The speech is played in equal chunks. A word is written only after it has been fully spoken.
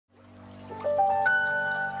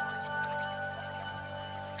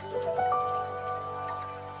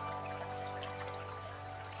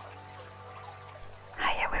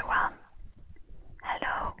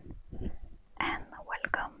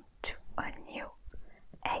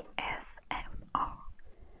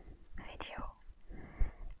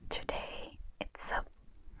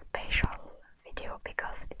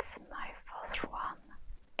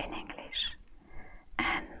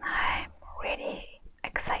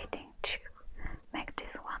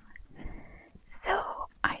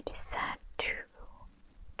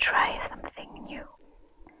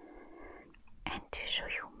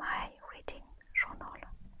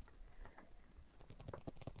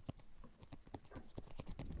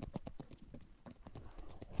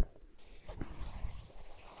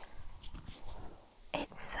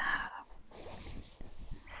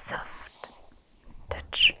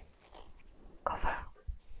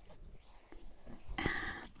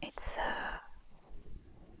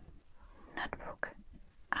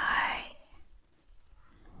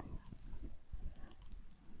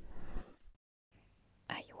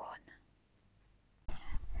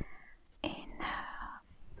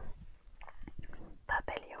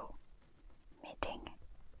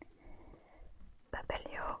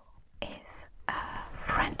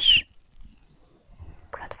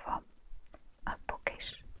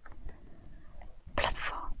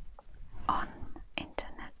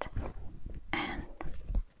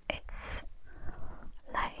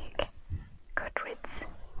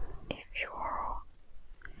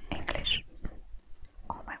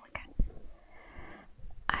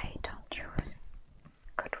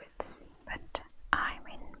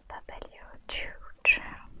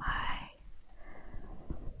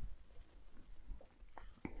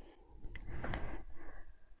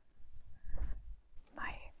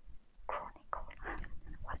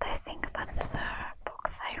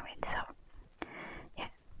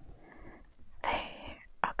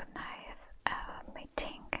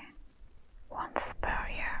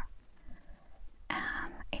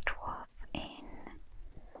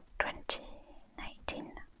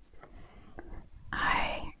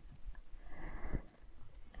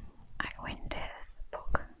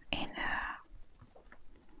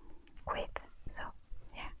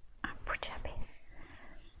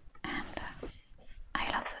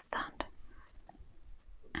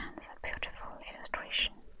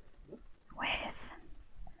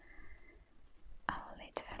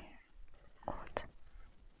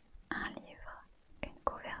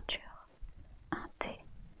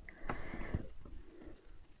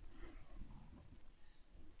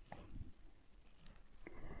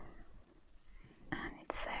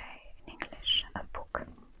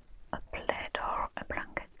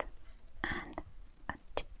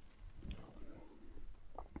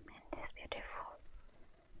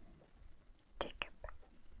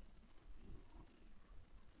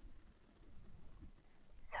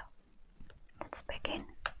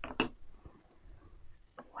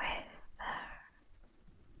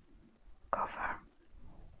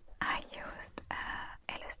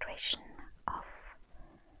illustration of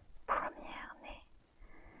Première,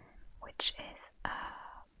 which is a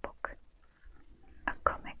book, a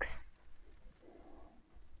comics,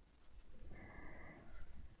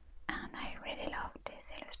 and I really love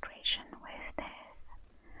this illustration with this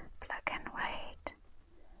black and white,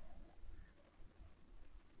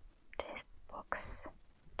 these books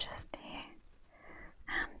just here,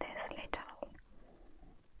 and this little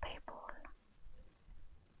people.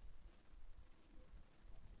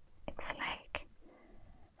 It's like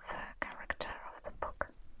the character of the book.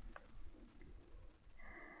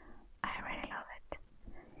 I really love it.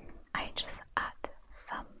 I just add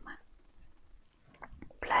some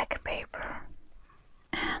black paper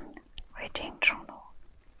and reading journal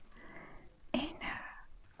in an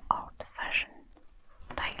old-fashioned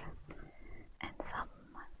style and some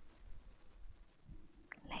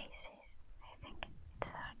laces. I think it's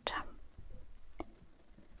a jam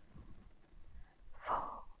for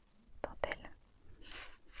dentelle.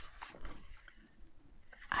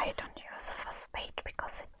 I don't use a fast page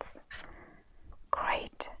because it's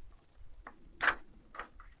great.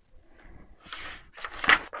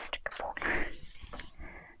 Unpredictable.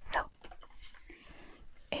 So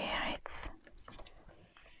here it's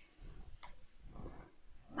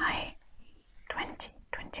my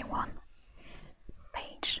 2021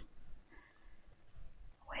 page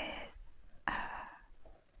with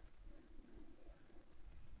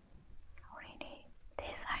really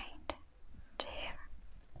designed chair.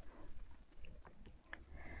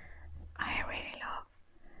 I really love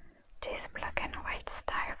this black and white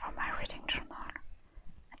style for my reading journal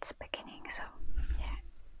at the beginning, so yeah,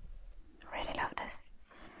 really love this.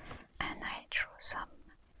 And I drew some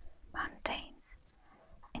mountains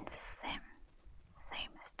in the same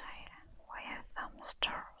style, where some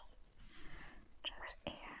stars just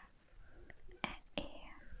here and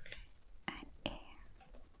here and here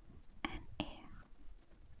and here,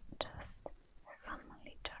 just some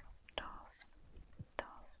little stars,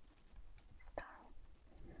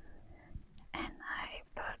 and I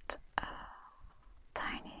put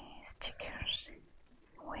tiny stickers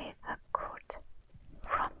with a quote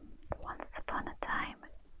from Once Upon a Time.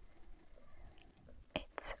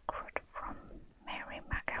 It's a quote from Mary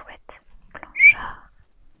Margaret Blanchard,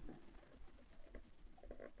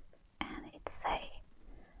 and it say,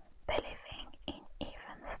 "Believing in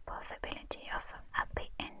even the possibility of a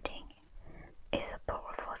happy ending is a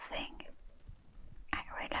powerful thing." I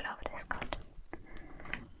really love this quote.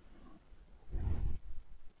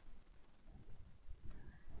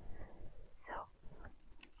 So,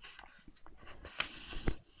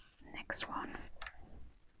 next one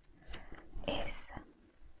is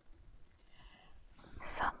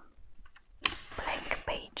some blank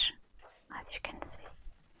page, as you can see,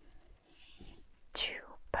 to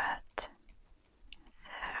put the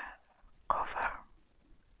cover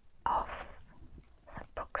of the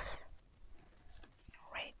books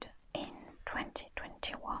read in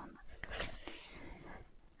 2021,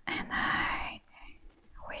 and I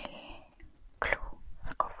will glue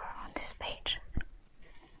the cover on this page.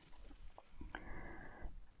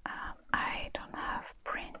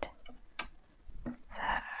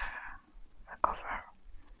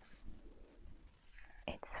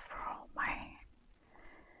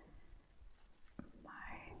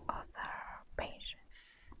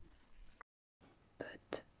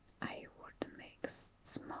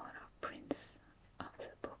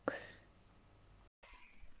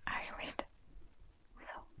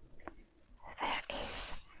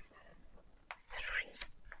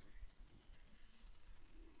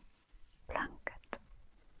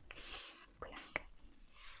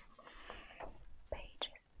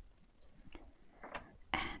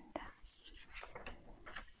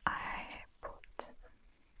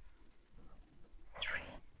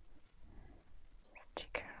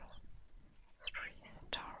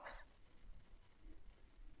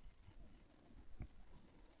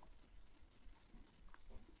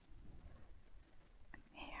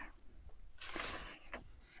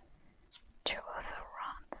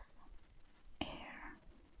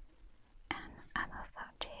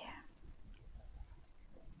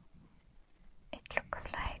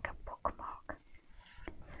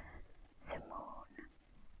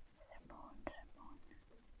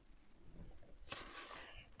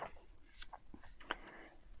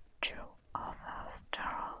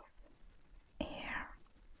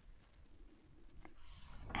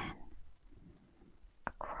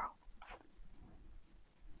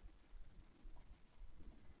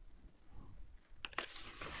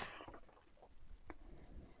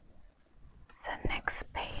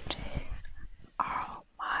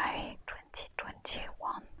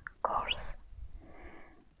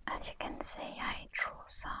 see, I drew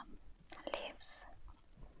some leaves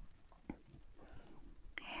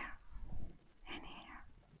here and here.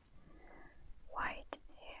 White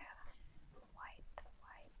here, white,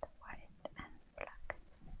 and black,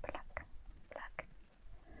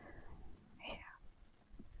 here.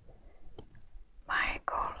 My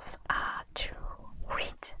goals are to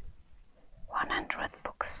read 100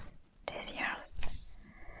 books this year,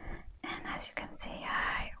 and as you can see,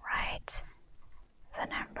 I write the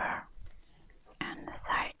number and the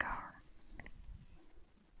cycle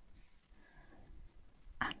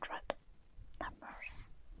 100 numbers,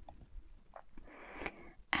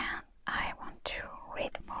 and I want to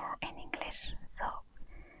read more in English, so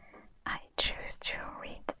I choose to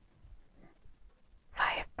read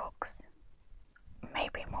 5 books,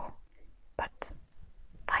 maybe more, but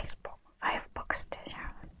 5 books this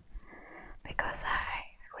year, because I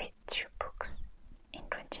read 2 books in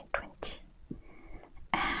 2020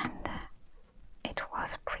 and it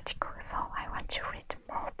was pretty cool, so I want to read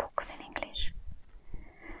more books in English.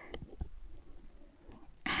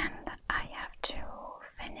 And I have to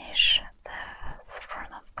finish the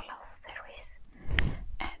Throne of Glass series,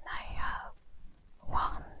 and I have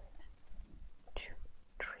 1, 2,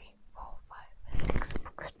 3, 4, 5, 6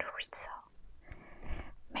 books to read, so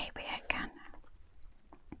maybe I can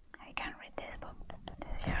read this book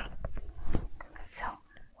this year. So 1,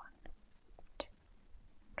 2,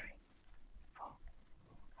 3, 4,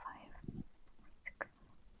 5, 6,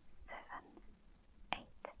 7, 8,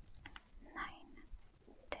 9,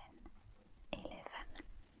 10, 11,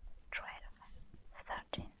 12,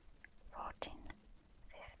 13, 14,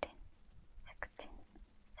 15, 16,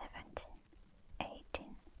 17, 18,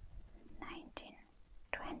 19,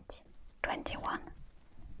 20, 21,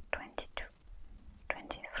 22,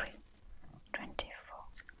 23, 24,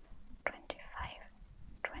 25,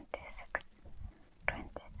 26,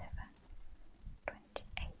 27,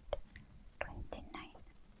 28, 29,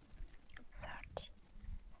 30,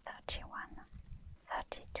 31,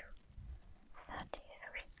 32,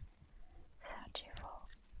 33, 34,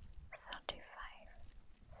 35,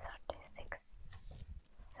 36,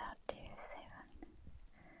 37,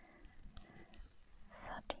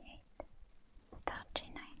 38,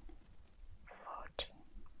 39, 40,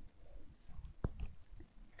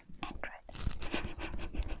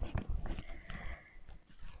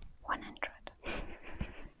 100.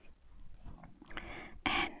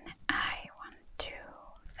 And I want to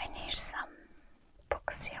finish some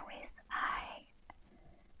book series I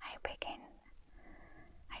began.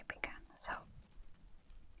 So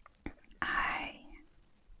I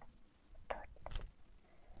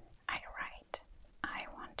write, I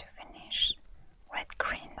want to finish Red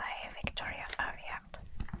Green by Victoria Aveyard,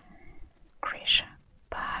 Grisha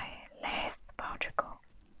by Leith Portugal,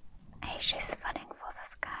 Ashes Falling for the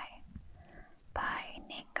Sky by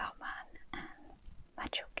Nick Gorman and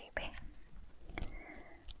Matthew Gibbey,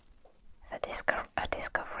 A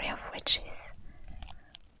Discovery of Witches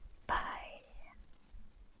by,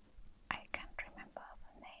 I can't remember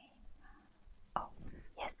the name, oh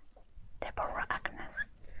yes, Deborah Agnes,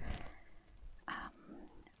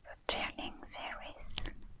 the Tearling series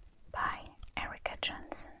by Erica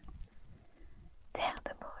Johnson, Terre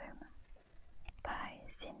de Brume by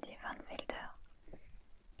Cindy Van Wilder,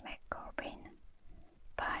 Meg Corbin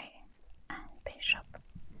by Anne Bishop,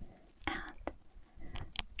 and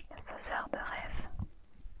Le Faiseur de Rêves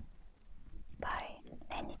by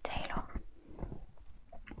Lenny Taylor.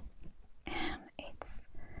 And it's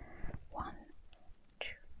 1, 2,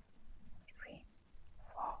 3,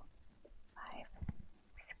 4, 5,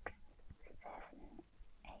 6, 7,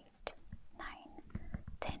 8, 9,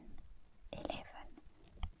 10, 11,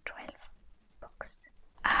 12 books.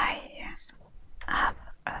 I have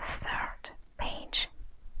a third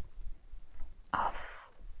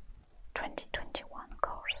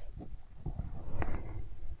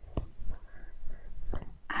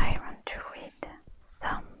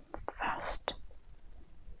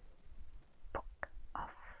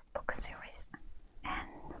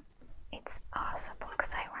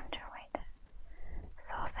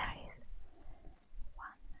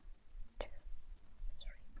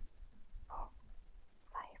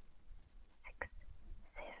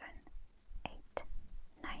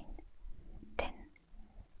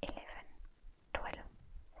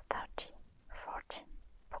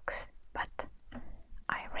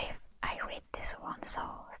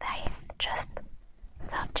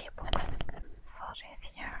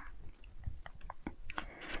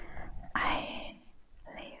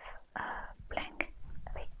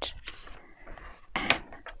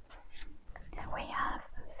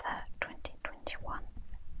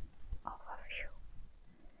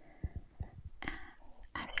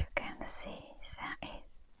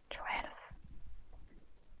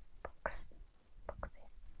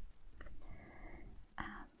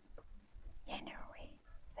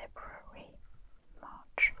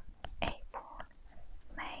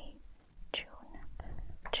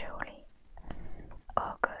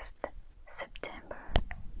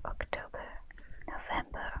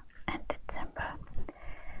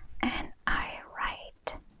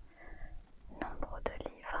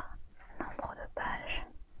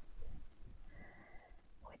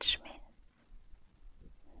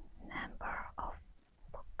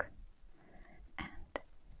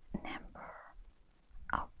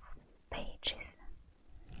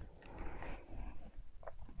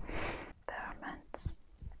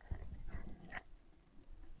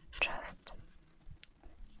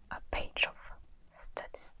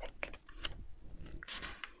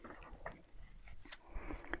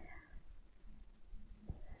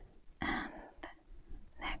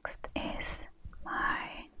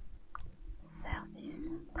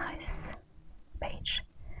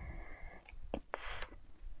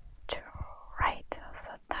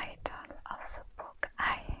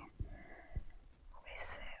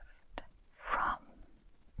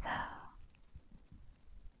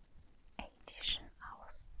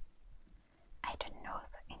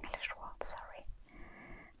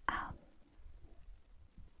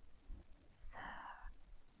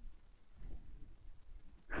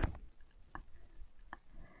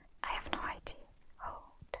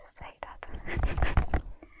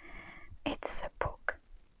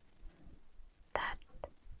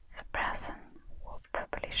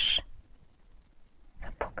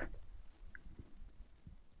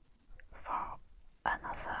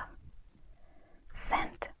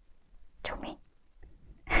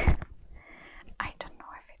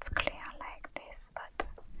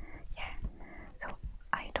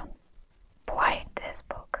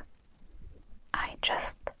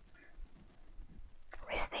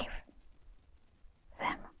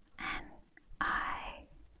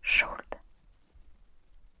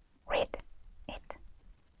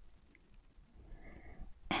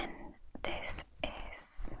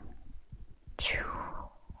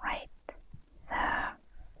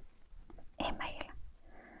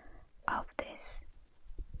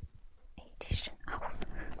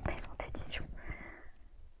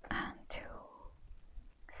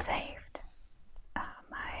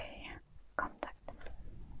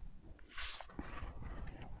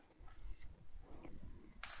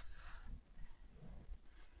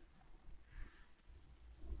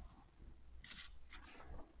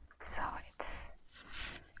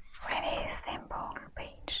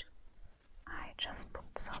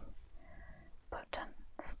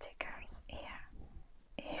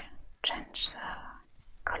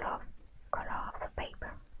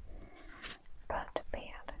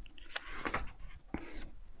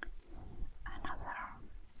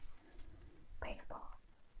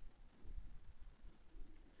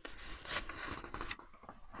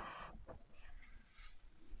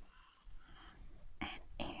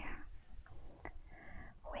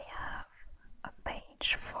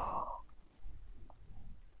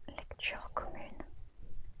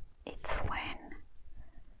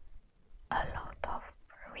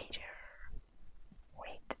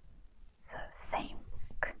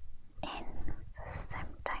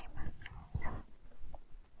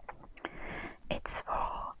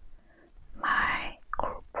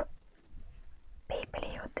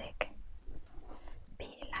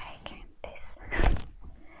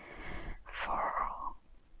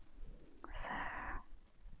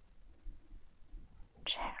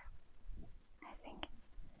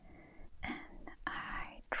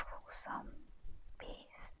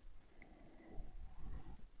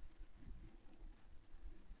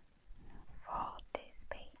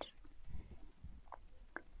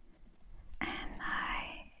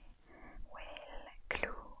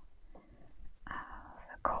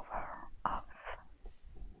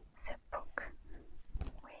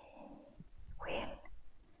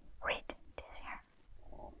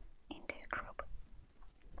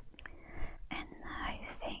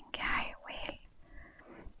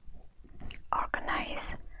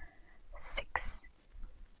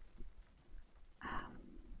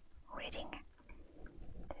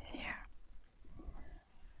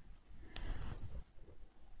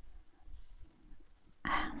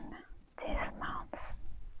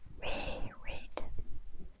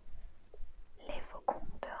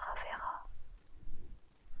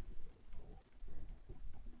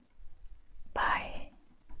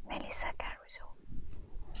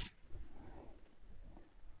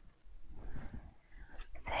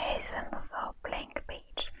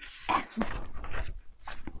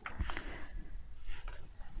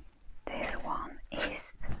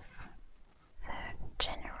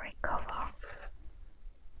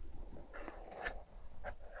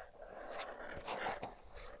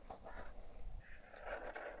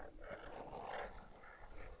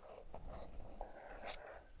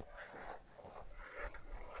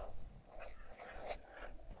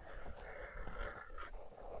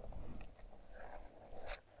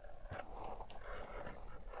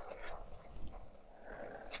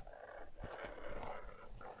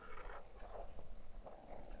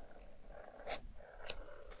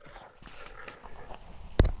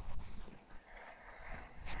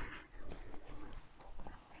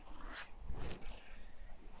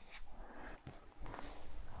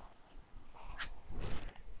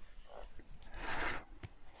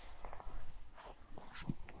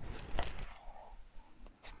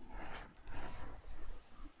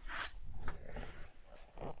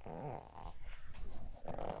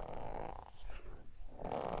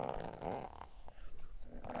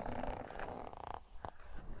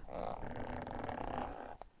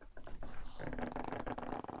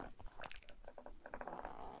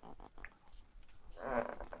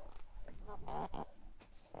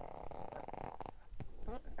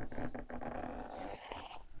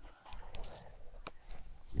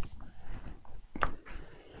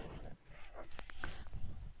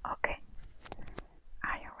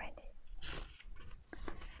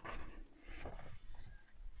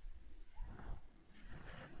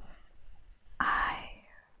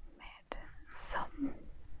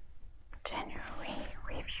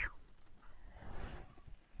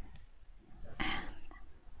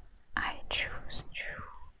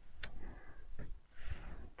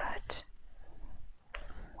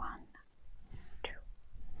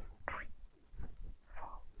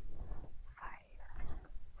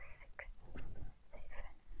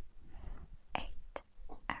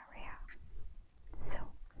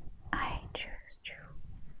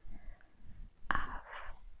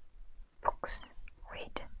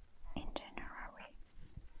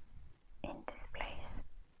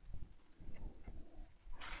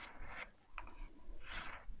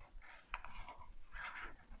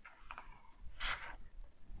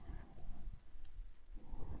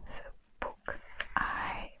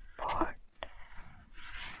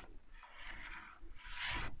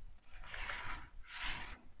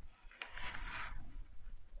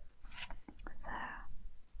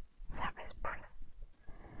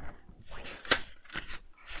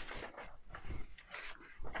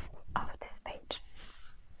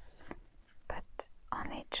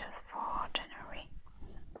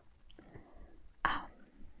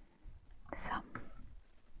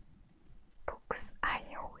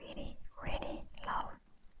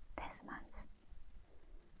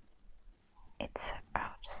it's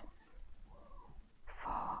Earth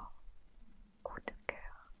for coup de cœur.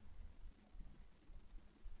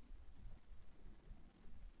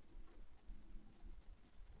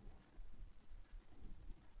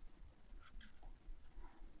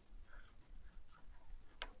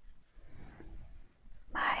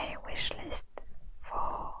 My wish list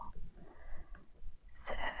for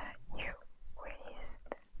the new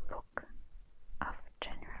released book of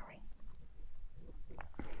January.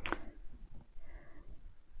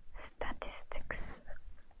 Statistics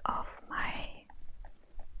of my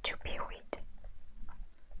to be read.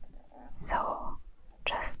 So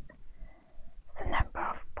just the number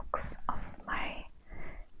of books of my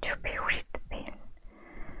to be read bill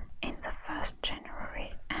in the 1st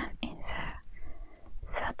January and in the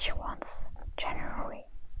 31st January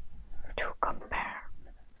to compare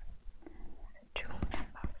the two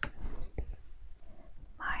numbers.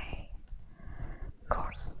 My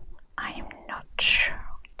course, I am not sure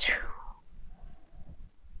to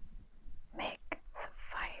make the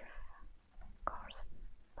 5 course,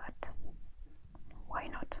 but why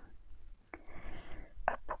not?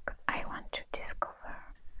 A book I want to discover,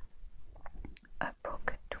 a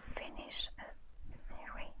book to finish a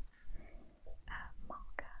series, a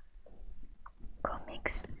manga,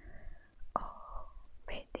 comics, or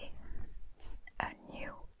PD, a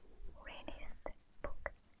new released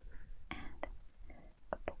book, and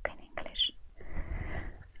a book in English.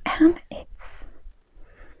 And it's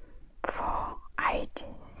 4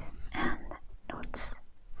 ideas and notes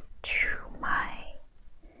to my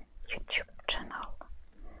YouTube channel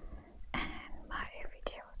and my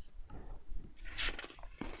videos,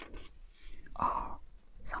 or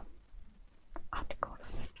some articles.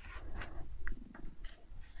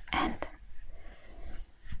 And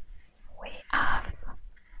we have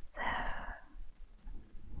the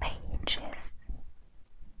pages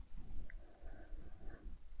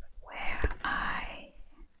where I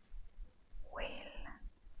will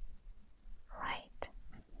write,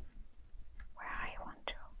 where I want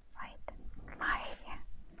to write my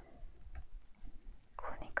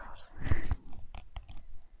chronicles,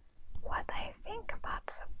 what I think about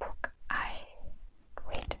the book I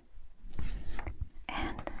read,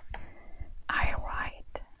 and I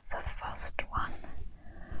write the first one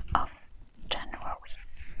of January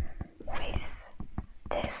with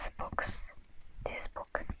this book,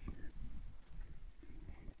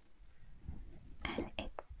 and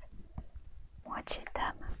it's Moitié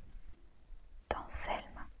d'âme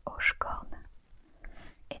d'Anselme Hochkorn.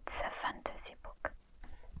 It's a fantasy book.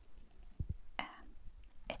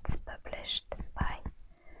 It's published by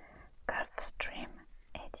Gulfstream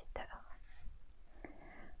Editor.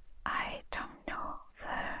 I don't know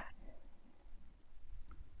the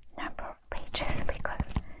number of pages because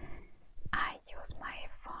I use my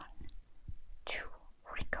phone to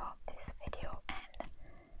record this video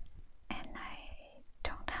and I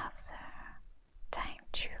don't have the time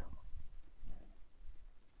to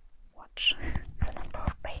watch the number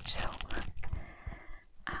of pages, so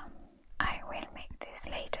I will make this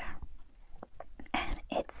later. And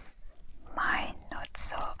it's my notes,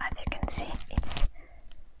 so as you can see it's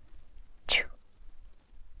 2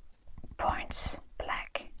 points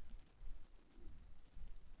black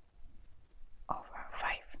over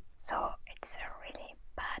 5, so it's a really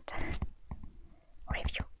bad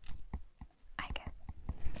review, I guess.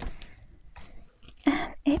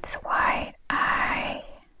 And it's why I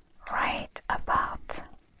write about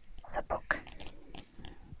the book,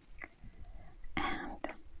 and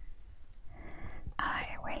I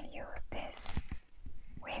will use this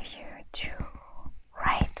review to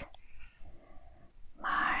write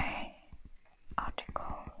my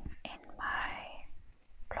article in my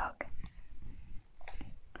blog.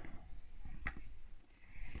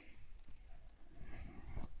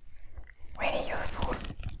 Really useful.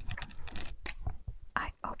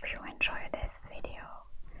 I hope you enjoy this video,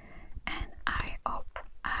 and I hope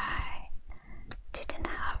I didn't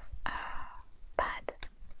have a bad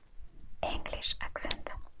English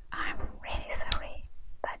accent. I'm really sorry,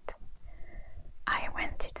 but I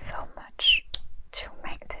wanted so much to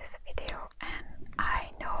make this video, and I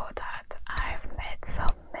know that I've made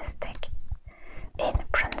some mistake in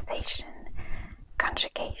pronunciation,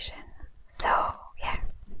 conjugation, so